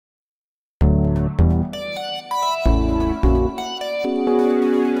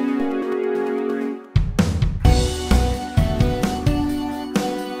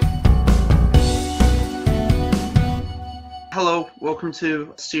welcome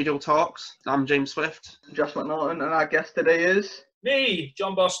to Studio Talks. I'm James Swift. Josh McNorton, and our guest today is... Me,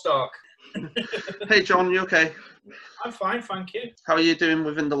 John Bostock. Hey John, you okay? I'm fine, thank you. How are you doing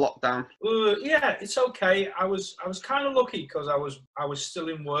within the lockdown? Yeah, it's okay. I was kind of lucky because I was still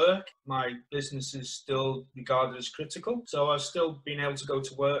in work. My business is still regarded as critical, so I've still been able to go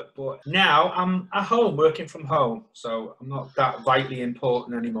to work. But now I'm at home, working from home, so I'm not that vitally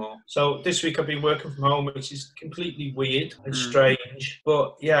important anymore. So this week I've been working from home, which is completely weird and strange.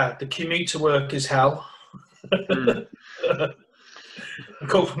 But yeah, the commute to work is hell. I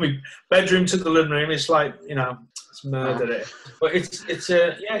go from my bedroom to the living room. It's like, it's murder. It. But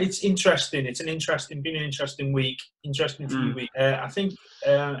it's interesting. It's been an interesting week, interesting few weeks. I think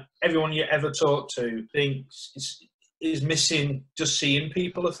everyone you ever talk to thinks is missing just seeing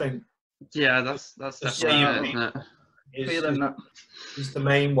people. I think. Yeah, that's definitely it, isn't it? Is the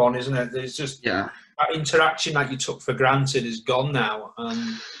main one, isn't it? There's just that interaction that you took for granted is gone now,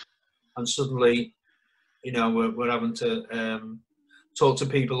 and suddenly, we're having to talk to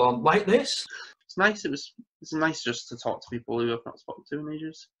people on like this. It's nice. It's nice just to talk to people who I've not spoken to in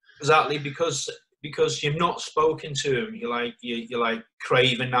ages. Exactly, because you've not spoken to them. You're like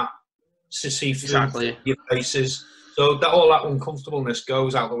craving that to see through your faces. So that all that uncomfortableness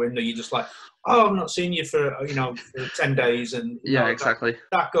goes out the window. You're just like, oh, I've not seen you for for 10 days, and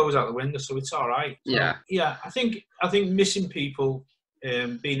that goes out the window. So it's all right. So, yeah. I think missing people,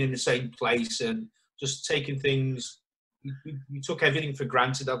 being in the same place, and just taking things. We took everything for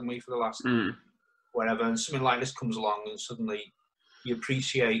granted, haven't we, for the last whatever, and something like this comes along and suddenly you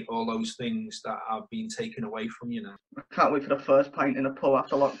appreciate all those things that have been taken away from you now. I can't wait for the first pint in a pub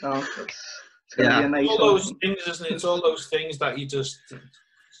after lockdown. It's going to be a nice all those things, isn't it? It's all those things that you just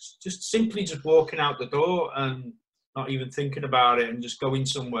simply just walking out the door and not even thinking about it and just going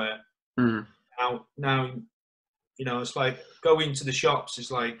somewhere. Now, it's like going to the shops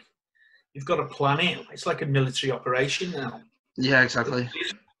is like, you've got to plan it. It's like a military operation now. Yeah, exactly.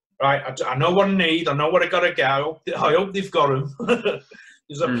 Right, I know what I need. I know what I got to get. I hope they've got them.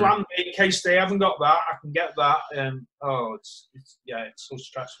 There's a plan B in case they haven't got that. I can get that. It's so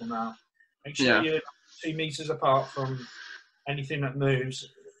stressful now. Make sure you're 2 meters apart from anything that moves.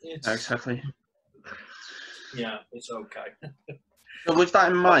 Exactly. Yeah, it's okay. So with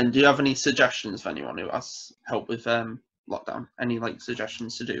that in mind, do you have any suggestions for anyone who has help with lockdown? Any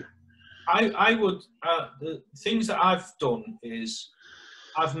suggestions to do? I would, the things that I've done is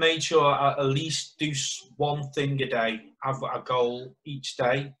I've made sure I at least do one thing a day. I've got a goal each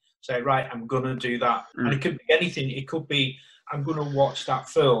day. Say, right, I'm going to do that. And it could be anything. It could be, I'm going to watch that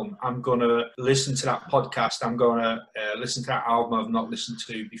film. I'm going to listen to that podcast. I'm going to listen to that album I've not listened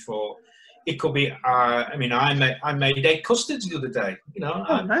to before. It could be, I made egg custards the other day.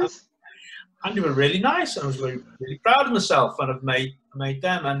 Nice. And they were really nice. I was really, really proud of myself, and I've made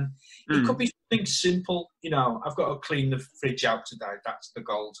them. And it could be something simple. I've got to clean the fridge out today. That's the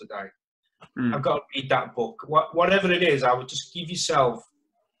goal today. I've got to read that book. Whatever it is, I would just give yourself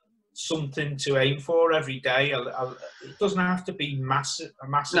something to aim for every day. It doesn't have to be a massive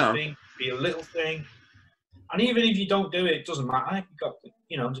thing. It could be a little thing. And even if you don't do it, it doesn't matter.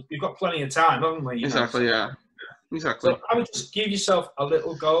 You've got plenty of time, haven't we? Exactly. So I would just give yourself a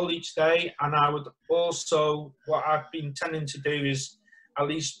little goal each day, and I would also, what I've been tending to do is at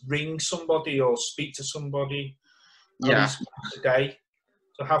least ring somebody or speak to somebody at least once a day.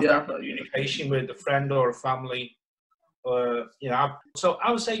 So have that communication with a friend or a family. So I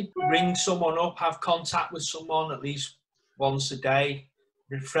would say ring someone up, have contact with someone at least once a day,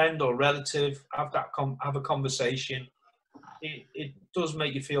 a friend or relative, have a conversation. It does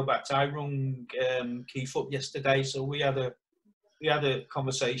make you feel better. I rung Keith up yesterday, so we had a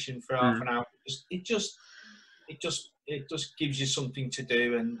conversation for half an hour. It just gives you something to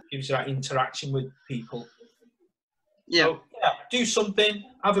do and gives you that interaction with people. So, do something,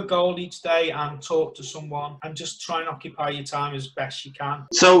 have a goal each day, and talk to someone, and just try and occupy your time as best you can.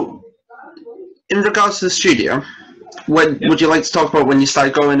 So, in regards to the studio, would you like to talk about when you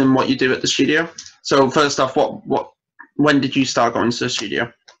started going and what you do at the studio? So, first off, when did you start going to the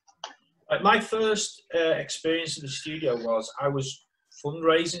studio? My first experience in the studio was I was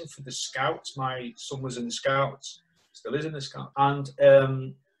fundraising for the Scouts. My son was in the Scouts, still is in the Scouts,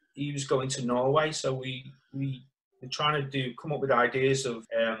 and he was going to Norway. So we were trying to come up with ideas of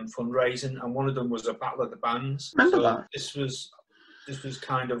fundraising, and one of them was a battle of the bands. Remember that? This was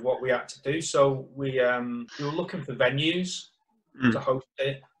kind of what we had to do. So we were looking for venues to host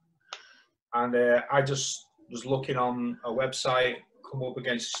it, and I just was looking on a website, come up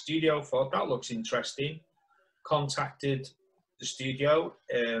against a studio, thought that looks interesting, contacted the studio,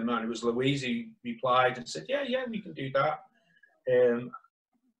 and it was Louise who replied and said, yeah, we can do that.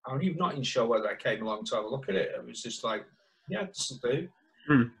 I'm even not even sure whether I came along to have a look at it. It was just like, yeah, this will do.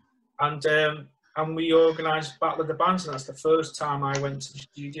 And we organised Battle of the Bands, and that's the first time I went to the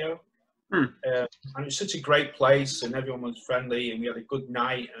studio. And it's such a great place, and everyone was friendly, and we had a good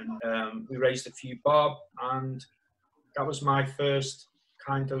night, and we raised a few bob, and that was my first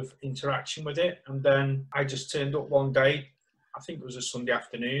kind of interaction with it. And then I just turned up one day, I think it was a Sunday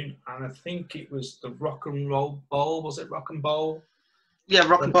afternoon, and I think it was the Rock and Roll Bowl. Was it Rock and Bowl? Yeah,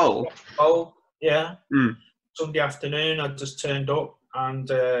 Rock and Bowl. Bowl, yeah. Sunday afternoon, I just turned up and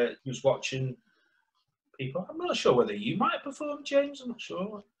was watching people. I'm not sure whether you might have performed, James. I'm not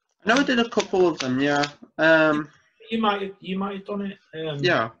sure. I know I did a couple of them, yeah. You might have done it.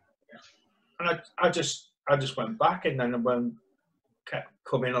 Yeah. And I just went back, and then kept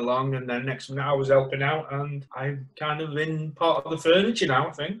coming along, and then next minute I was helping out, and I'm kind of in part of the furniture now,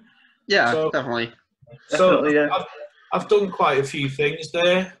 I think. Yeah, so, definitely. So yeah. I've done quite a few things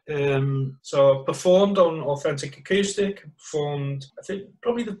there. So I performed on Authentic Acoustic. Performed, I think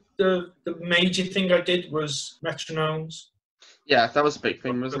probably the major thing I did was Metronomes. Yeah, that was a big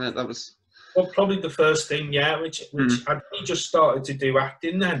thing, wasn't it? That was probably the first thing, yeah. Which I just started to do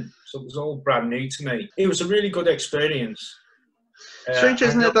acting then, so it was all brand new to me. It was a really good experience. Strange,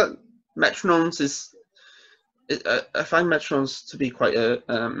 isn't it, that Metronomes is? I find Metronomes to be quite a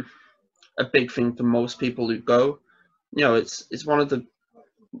big thing for most people who go. You know, it's one of the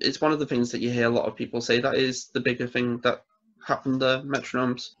things that you hear a lot of people say that is the bigger thing that happened there,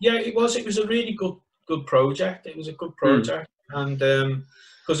 Metronomes. Yeah, it was a really good project. It was a good project, and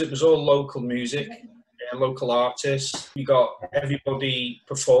because it was all local music, local artists, we got everybody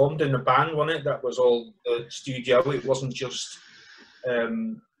performed in the band, wasn't it? That was all the studio. It wasn't just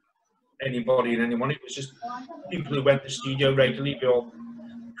anybody and anyone. It was just people who went to the studio regularly. We all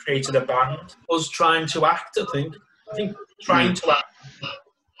created a band. Us trying to act, I think trying to act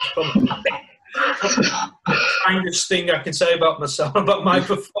the kindest thing I can say about myself, about my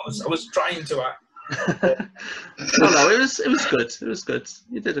performance. I was trying to act. No, it was good. It was good.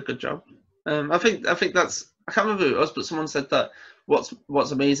 You did a good job. I think that's, I can't remember who it was, but someone said that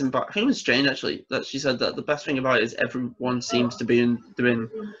what's amazing about, I think it was Jane actually, that she said that the best thing about it is everyone seems to be doing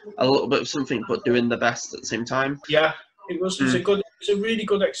a little bit of something, but doing the best at the same time. Yeah. It was a really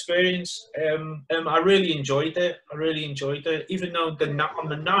good experience. I really enjoyed it. Even though on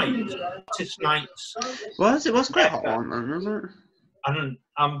the night, hottest nights. It was quite hot one then, wasn't it?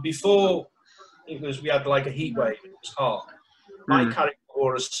 And before we had like a heat wave. It was hot. My character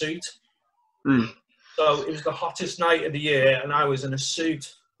wore a suit. So it was the hottest night of the year, and I was in a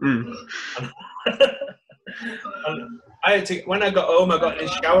suit. And I had to, when I got home, I got in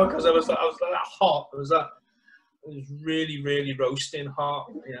the shower because I was that hot. It was really, really roasting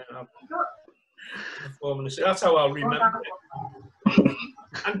hot. Yeah, that's how I'll remember it.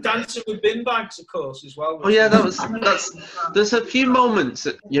 And dancing with bin bags, of course, as well. Oh yeah, there's a few moments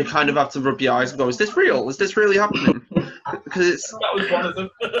that you kind of have to rub your eyes and go, "Is this real? Is this really happening?" Because that was one of them.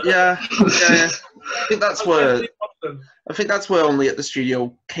 Yeah. I think that's where. I think that's where Only at the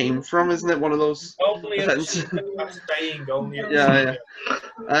Studio came from, isn't it? One of those events. That's staying only. Yeah.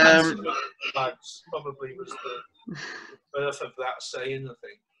 Bags probably was the birth of that saying, I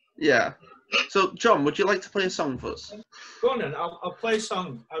think. Yeah. So, John, would you like to play a song for us? Go on then. I'll play a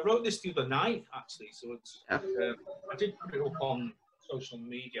song. I wrote this the other night, actually. So it's. I did put it up on social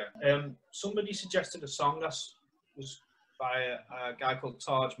media. Somebody suggested a song that was by a guy called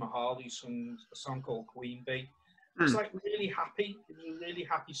Taj Mahal. He sung a song called Queen Bee. It's like really happy. It was a really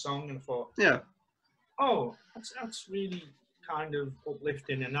happy song, and I thought, oh, that's really kind of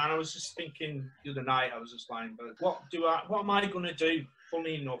uplifting. And I was just thinking the other night, I was just like, but what am I going to do?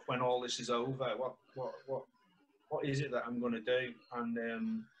 Funny enough, when all this is over, what is it that I'm going to do?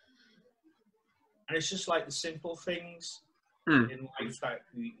 And it's just like the simple things in life that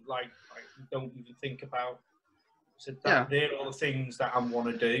we don't even think about. So they're all the things that I want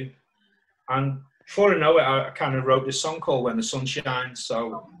to do. And before I know it, I kind of wrote this song called When the Sun Shines.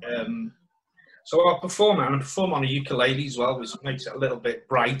 So I'll perform it, and I perform on a ukulele as well, which makes it a little bit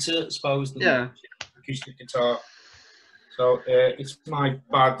brighter, I suppose, than the acoustic guitar. So it's my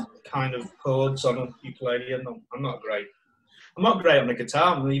bad kind of chords on a ukulele, and I'm not great. I'm not great on the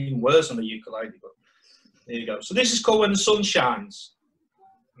guitar. I'm even worse on the ukulele, but there you go. So this is called When the Sun Shines.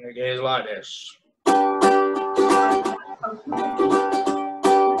 And it goes like this.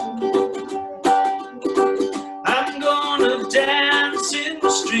 I'm gonna dance in the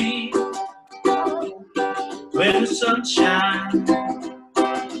street when the sun shines,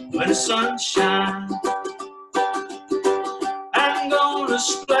 when the sun shines. I'm gonna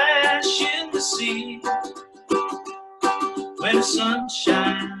splash in the sea when the sun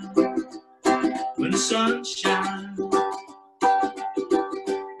shines, when the sun shines,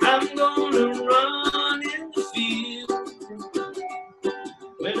 I'm gonna run in the field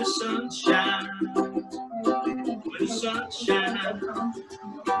where the sun shines, when the sun shines,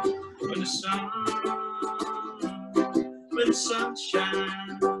 when the sun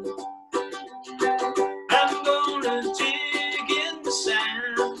shines. I'm gonna dig in the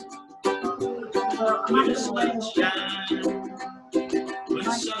sand when the sun shines, when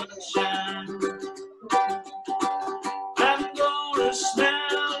the sun shines. I'm gonna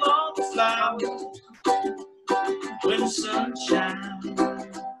smell all the flowers when the sun shines,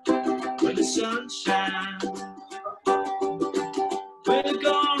 when the sun shines. We're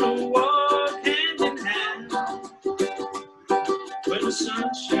gonna walk hand in hand when the sun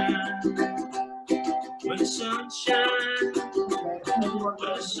shines, when the sun shines,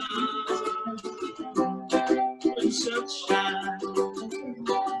 when the sun shines.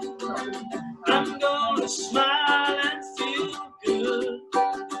 I'm gonna smile and feel good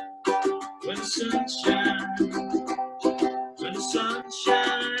when the sun shines, when the sun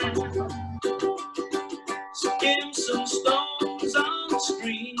shines. Skim some stones on the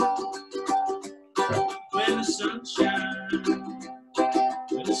street when the sun shines,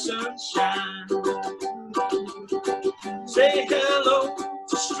 when the sun shines. Say hello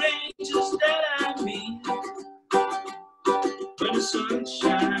to strangers that I meet when the sun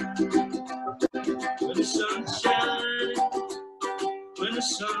shines, when the sun shines, when the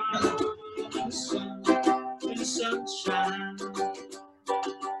sun, when the sun, when the sun shines.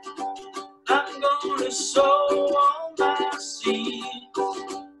 I'm gonna sow all my seeds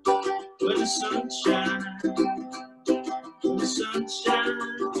when the sun shines, when the sun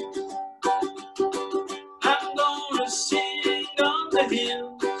shines. I'm gonna sing on the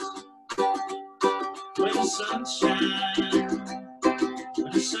hills when the sun shines,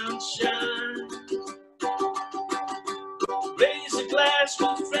 when the sun shines. Raise a glass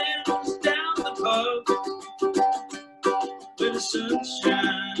with friends down the pub when the sun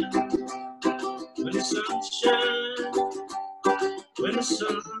shines, when the sun shines, when the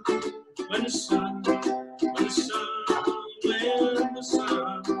sun, when the sun, when the sun, when the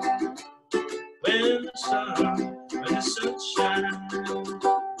sun, when the sun, when the sun shines.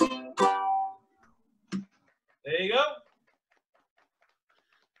 There you go.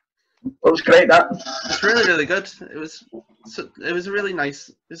 That was great. That. It's really, really good. It was a really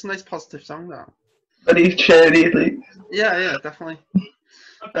nice. It's a nice, positive song. That. Very cheery. Yeah, definitely.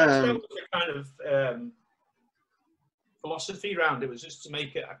 There was a kind of philosophy around it. Was just to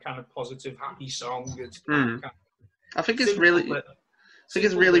make it a kind of positive, happy song. It's I think it's really,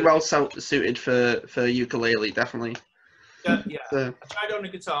 well suited for ukulele. Definitely. Yeah. I tried it on the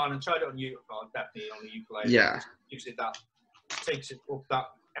guitar and I tried it on definitely on the ukulele. Yeah. Gives it that, takes it up that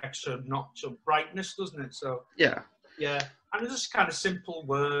extra notch of brightness, doesn't it? So yeah, and it's just kind of simple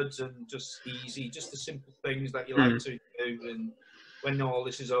words and just easy, just the simple things that you like to do. And when all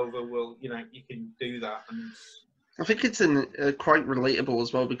this is over, you can do that. And I think it's quite relatable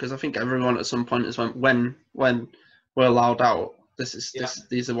as well, because I think everyone at some point has went, when we're allowed out,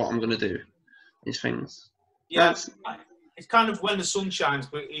 these are what I'm going to do, these things. Yeah. It's kind of when the sun shines,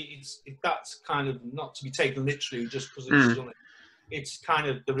 but that's kind of not to be taken literally just because it's sunny. It's kind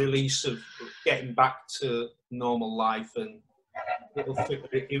of the release of getting back to normal life, and it'll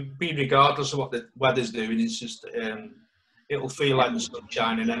be regardless of what the weather's doing. It's just it'll feel like the sun's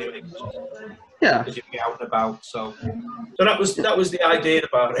shining anyway. Yeah, because you get out and about. So that was the idea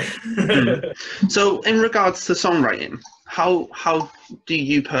about it. So in regards to songwriting, how do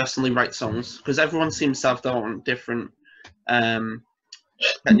you personally write songs? Because everyone seems to have their own different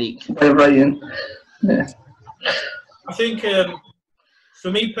technique. Writing. Yeah. I think for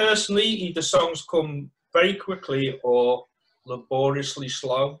me personally, either songs come very quickly or laboriously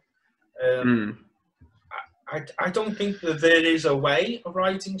slow. I don't think that there is a way of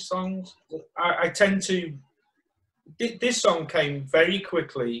writing songs. I tend to. This song came very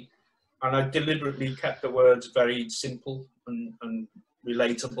quickly, and I deliberately kept the words very simple and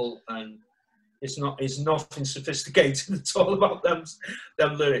relatable, and it's nothing sophisticated at all about them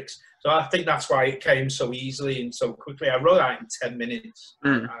lyrics. So I think that's why it came so easily and so quickly. I wrote that in 10 minutes. I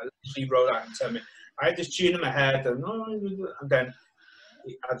literally wrote that in 10 minutes. I had this tune in my head, and then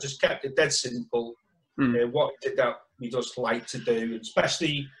I just kept it dead simple. What is it that we just like to do?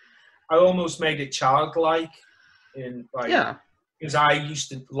 Especially, I almost made it childlike, because I used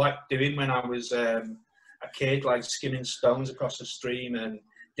to like doing when I was a kid, like skimming stones across the stream and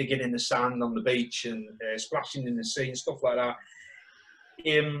digging in the sand on the beach and splashing in the sea and stuff like that.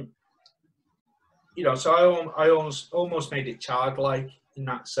 you know, so I almost made it childlike in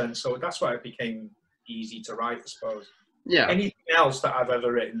that sense. So that's why it became easy to write, I suppose. Yeah. Anything else that I've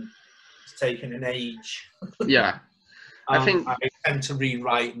ever written has taken an age. Yeah. I tend to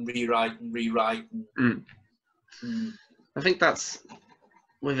rewrite. And, I think that's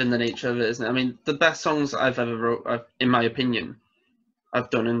within the nature of it, isn't it? I mean, the best songs I've ever wrote, in my opinion,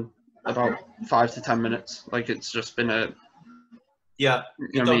 I've done in about 5 to 10 minutes. Like, it's just been a... Yeah,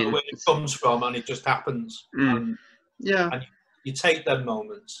 you don't know where it comes from, and it just happens. And you take them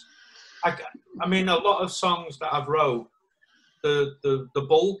moments. I mean, a lot of songs that I've wrote, the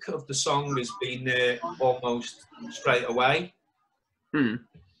bulk of the song has been there almost straight away. And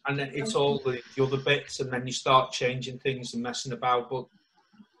then it's all the other bits, and then you start changing things and messing about. But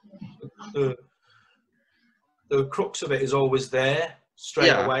the crux of it is always there straight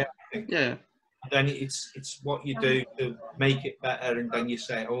away, I think. Yeah. And then it's what you do to make it better, and then you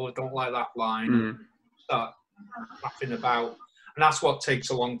say, "Oh, I don't like that line," and start laughing about. And that's what takes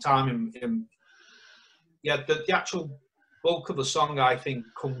a long time. The actual bulk of the song, I think,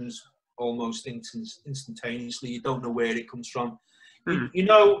 comes almost instantaneously. You don't know where it comes from. You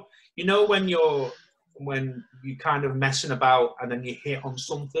know when you're kind of messing about and then you hit on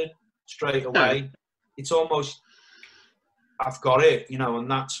something straight away. It's almost, I've got it, you know, and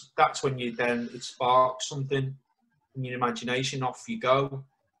that's when it sparks something in your imagination. Off you go.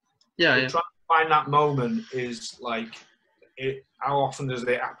 Trying to find that moment is like, how often does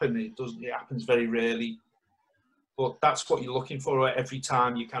it happen? It happens very rarely. But that's what you're looking for every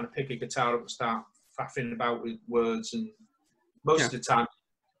time you kind of pick a guitar up and start faffing about with words. And most of the time,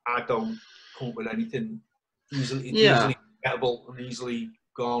 I don't come up with anything easily gettable and easily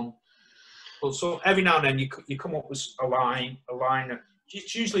gone. But so every now and then you come up with a line.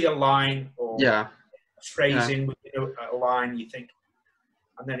 It's usually a line or a phrasing within a line. You think,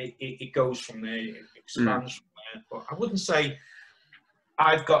 and then it goes from there. It expands from there. But I wouldn't say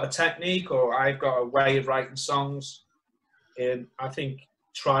I've got a technique or I've got a way of writing songs. I think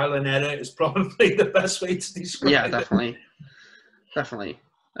trial and error is probably the best way to describe it. Yeah, definitely.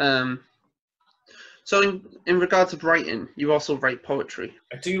 So in regards of writing, you also write poetry.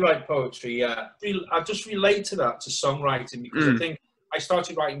 I do write poetry, yeah. I just relate to that, to songwriting, because I think I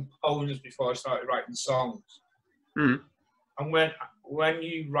started writing poems before I started writing songs. And when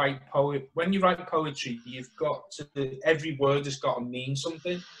you write poetry, you've got to, every word has got to mean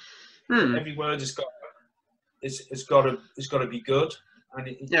something. Every word has got to be good, and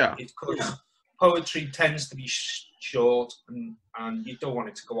it's because poetry tends to be short, and you don't want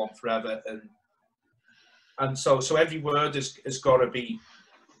it to go on forever, and so every word has got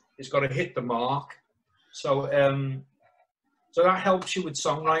to hit the mark. So so that helps you with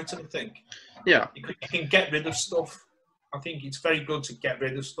songwriting, I think. Yeah, you can get rid of stuff. I think it's very good to get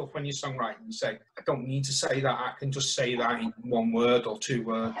rid of stuff when you're songwriting. You say, I don't need to say that. I can just say that in one word or two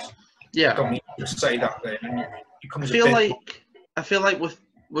words. Yeah, I don't need to say that there. And it becomes I feel like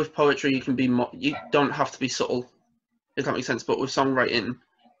with poetry you can be more, you don't have to be subtle, if that makes sense. But with songwriting,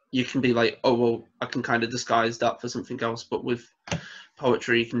 you can be like, oh well, I can kind of disguise that for something else. But with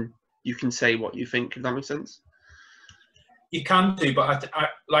poetry, you can say what you think, if that makes sense. You can do, but I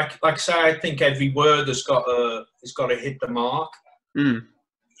like I say, I think every word has got to hit the mark.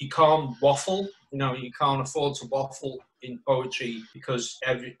 You can't waffle. You know, you can't afford to waffle in poetry, because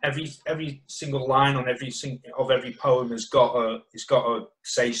every single line on every poem has got to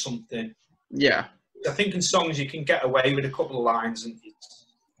say something. Yeah, I think in songs you can get away with a couple of lines, and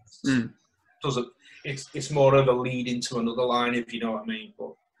it's more of a lead into another line, if you know what I mean.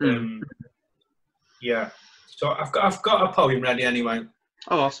 But yeah. So I've got a poem ready anyway.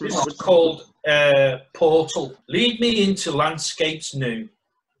 Oh, awesome. This is called Portal. Lead me into landscapes new,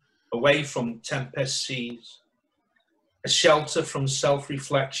 away from tempest seas, a shelter from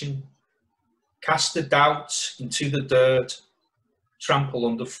self-reflection, cast the doubts into the dirt, trample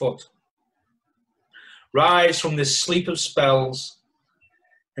underfoot. Rise from this sleep of spells,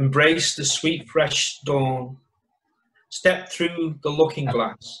 embrace the sweet fresh dawn, step through the looking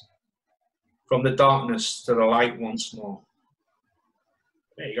glass, from the darkness to the light once more.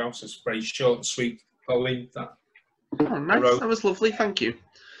 There you go. So it's a very short and sweet poem. Oh, nice. That was lovely. Thank you.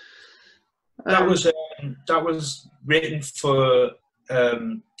 That was written for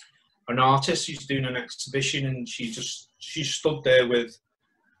an artist who's doing an exhibition, and she stood there with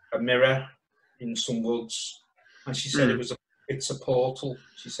a mirror in some woods, and she said it's a portal.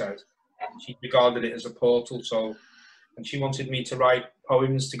 She said she regarded it as a portal. So, and she wanted me to write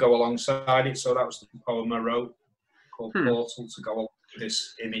poems to go alongside it. So that was the poem I wrote, called Portal, to go along with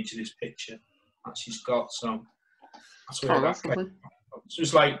this image, this picture that she's got. So that's where that came from. So it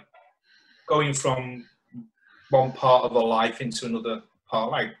was like going from one part of a life into another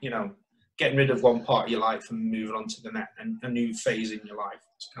part, like, you know, getting rid of one part of your life and moving on to the next, and a new phase in your life.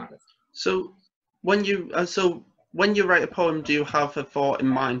 It's kind of. So when you write a poem, do you have a thought in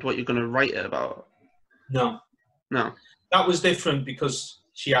mind what you're going to write it about? No. That was different because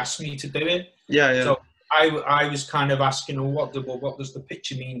she asked me to do it. Yeah. So I was kind of asking her, what does the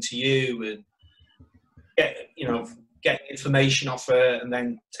picture mean to you, and get information off her, and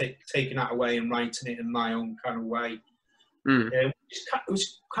then taking that away and writing it in my own kind of way. It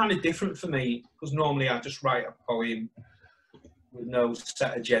was kind of different for me, because normally I just write a poem with no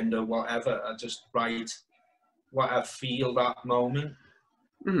set agenda, whatever. I just write what I feel that moment.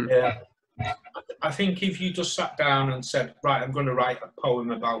 I think if you just sat down and said, right, I'm going to write a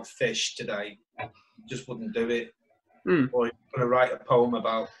poem about fish today, you just wouldn't do it. Or you're going to write a poem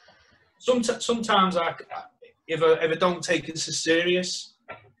about... Sometimes if I don't take it so serious,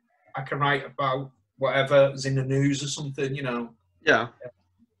 I can write about whatever's in the news or something, you know. Yeah.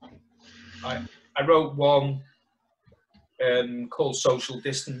 I wrote one called Social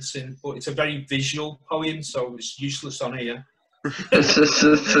Distancing, but it's a very visual poem, so it's useless on here. Because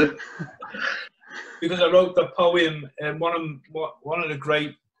I wrote the poem, and one of the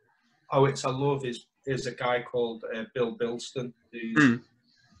great poets I love is a guy called Bill Bilston, who's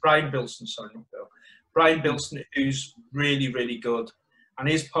Brian Bilston, sorry, not Bill. Brian Bilston, who's really, really good, and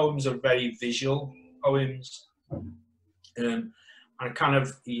his poems are very visual poems, and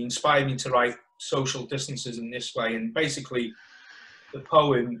he inspired me to write Social Distances in this way. And basically, the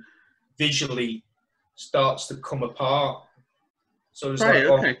poem visually starts to come apart. So it's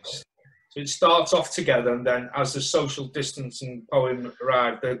so it starts off together, and then as the social distancing poem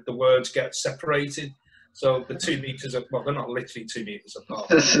arrives, the words get separated. So the 2 meters, well, they're not literally 2 meters apart.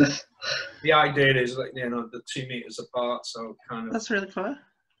 The idea is, like, you know, the 2 meters apart. So kind of. That's really clever.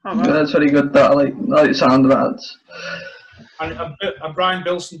 Oh, wow. That's very good. That I like the sound of that. And Brian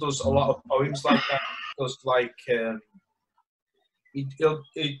Bilston does a lot of poems like that. He does like he'll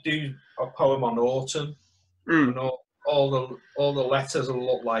do a poem on autumn, and all the letters will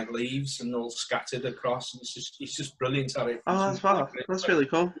look like leaves and all scattered across. And it's just brilliant at it. Oh, that's really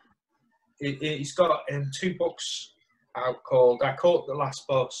cool. He's got 2 books out called I Caught the Last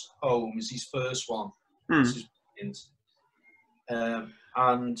Bus Home is his first one. This is brilliant.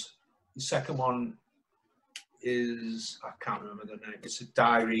 And the second one is, I can't remember the name. It's a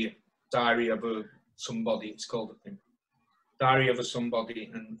diary of somebody. It's called, I think, Diary of a Somebody,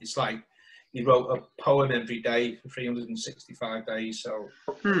 and it's like he wrote a poem every day for 365 days. So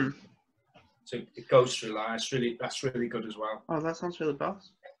it goes through that. That's really good as well. Oh, that sounds really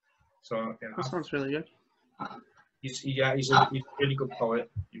boss. So yeah, that sounds really good. He's a really good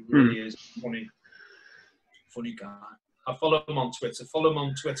poet. He really is funny guy. I follow him on Twitter.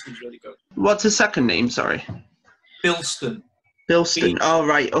 He's really good. What's his second name? Sorry. Bilston. Bilston. Oh,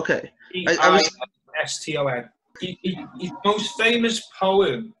 right. Okay. Ston. His most famous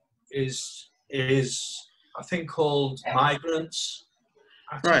poem is I think called Migrants.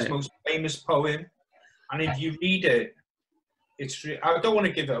 That's his most famous poem. And if you read it, I don't want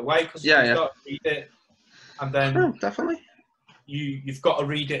to give it away because you've got to read it, and then definitely you've got to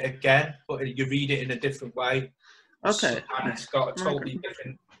read it again, but you read it in a different way. Okay. And it's got a totally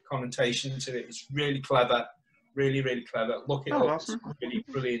different connotation to it. It's really clever, really, really clever. Look it up. Awesome. It's really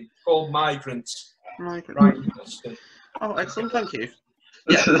brilliant. It's called Migrants. Right. Oh, excellent. Thank you.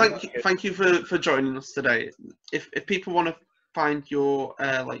 Yeah, thank you for joining us today. If people want to find your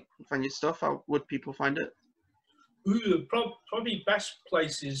find your stuff, how would people find it? Probably best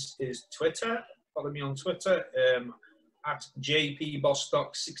place is Twitter. Follow me on Twitter at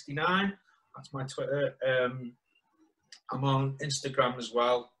jpbostock69. That's my Twitter. I'm on Instagram as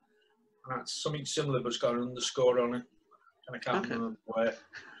well. That's something similar, but it's got an underscore on it, and I can't remember where.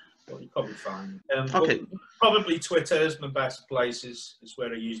 But you'll probably find it. Okay. Probably Twitter is my best place. Is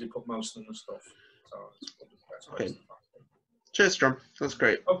where I usually put most of the stuff. So it's probably the best place to find it. Cheers, John. That's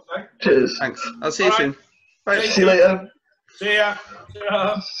great. Okay. Cheers. Thanks. I'll see you soon. Bye. See you later. See ya.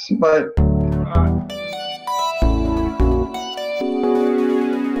 Bye. Bye.